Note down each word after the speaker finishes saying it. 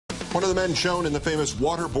One of the men shown in the famous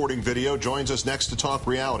waterboarding video joins us next to talk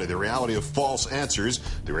reality, the reality of false answers,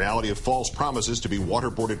 the reality of false promises to be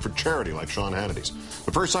waterboarded for charity like Sean Hannity's.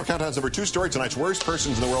 But first, on Countdown's number 2 story, tonight's worst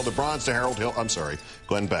persons in the world, the bronze to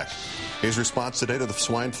Glenn Beck. His response today to the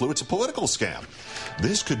swine flu, it's a political scam.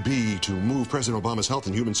 This could be to move President Obama's Health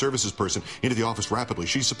and Human Services person into the office rapidly.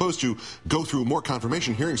 She's supposed to go through more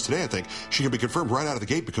confirmation hearings today, I think. She can be confirmed right out of the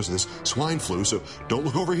gate because of this swine flu. So don't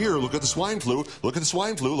look over here. Look at the swine flu. Look at the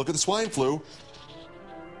swine flu. Look at the swine flu.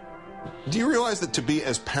 Do you realize that to be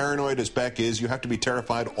as paranoid as Beck is, you have to be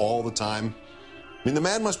terrified all the time? I mean, the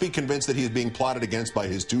man must be convinced that he is being plotted against by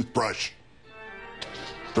his toothbrush.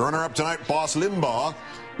 The runner-up tonight, Boss Limbaugh.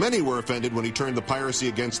 Many were offended when he turned the piracy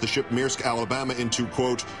against the ship Maersk, Alabama into,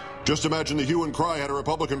 quote, just imagine the hue and cry had a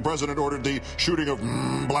Republican president ordered the shooting of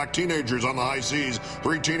black teenagers on the high seas.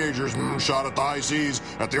 3 teenagers shot at the high seas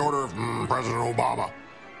at the order of President Obama.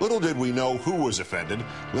 Little did we know who was offended.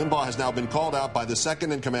 Limbaugh has now been called out by the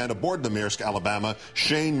second-in-command aboard the Maersk, Alabama,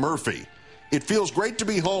 Shane Murphy. It feels great to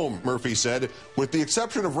be home, Murphy said, with the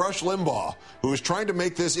exception of Rush Limbaugh, who is trying to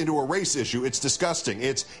make this into a race issue. It's disgusting.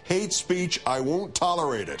 It's hate speech. I won't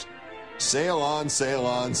tolerate it. Sail on,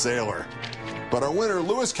 sailor. But our winner,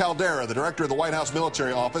 Louis Caldera, the director of the White House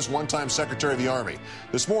Military Office, one-time Secretary of the Army.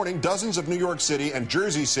 This morning, dozens of New York City and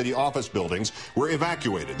Jersey City office buildings were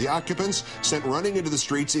evacuated. The occupants sent running into the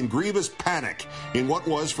streets in grievous panic in what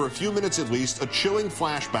was, for a few minutes at least, a chilling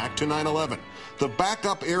flashback to 9/11. The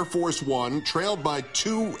backup Air Force One, trailed by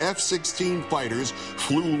 2 F-16 fighters,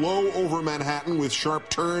 flew low over Manhattan with sharp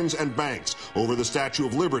turns and banks, over the Statue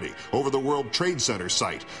of Liberty, over the World Trade Center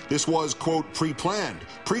site. This was, quote, pre-planned,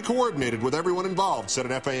 pre-coordinated with everyone involved, said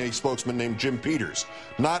an FAA spokesman named Jim Peters.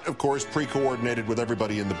 Not, of course, pre-coordinated with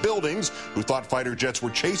everybody in the buildings who thought fighter jets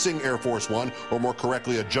were chasing Air Force One, or more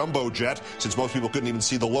correctly, a jumbo jet, since most people couldn't even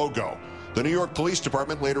see the logo. The New York Police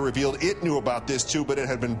Department later revealed it knew about this too, but it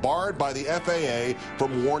had been barred by the FAA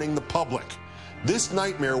from warning the public. This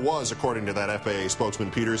nightmare was, according to that FAA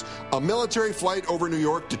spokesman Peters, a military flight over New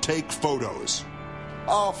York to take photos.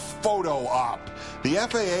 A photo op. The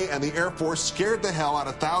FAA and the Air Force scared the hell out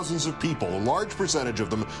of thousands of people, a large percentage of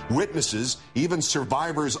them witnesses, even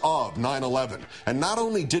survivors of 9/11. And not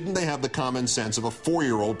only didn't they have the common sense of a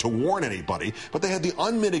 4-year-old to warn anybody, but they had the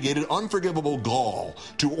unmitigated, unforgivable gall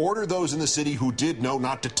to order those in the city who did know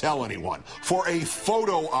not to tell anyone for a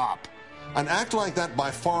photo op. An act like that by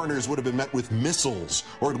foreigners would have been met with missiles,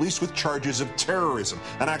 or at least with charges of terrorism.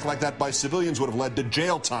 An act like that by civilians would have led to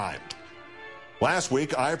jail time. Last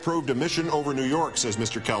week, I approved a mission over New York, says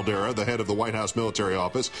Mr. Caldera, the head of the White House Military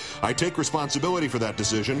Office. I take responsibility for that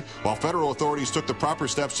decision. While federal authorities took the proper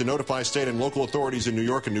steps to notify state and local authorities in New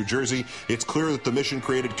York and New Jersey, it's clear that the mission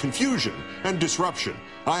created confusion and disruption.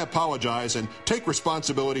 I apologize and take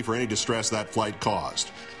responsibility for any distress that flight caused.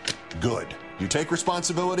 Good. You take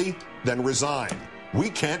responsibility? Then resign. We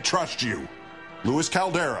can't trust you. Louis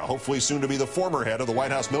Caldera, hopefully soon to be the former head of the White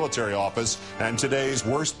House Military Office and today's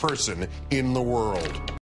worst person in the world.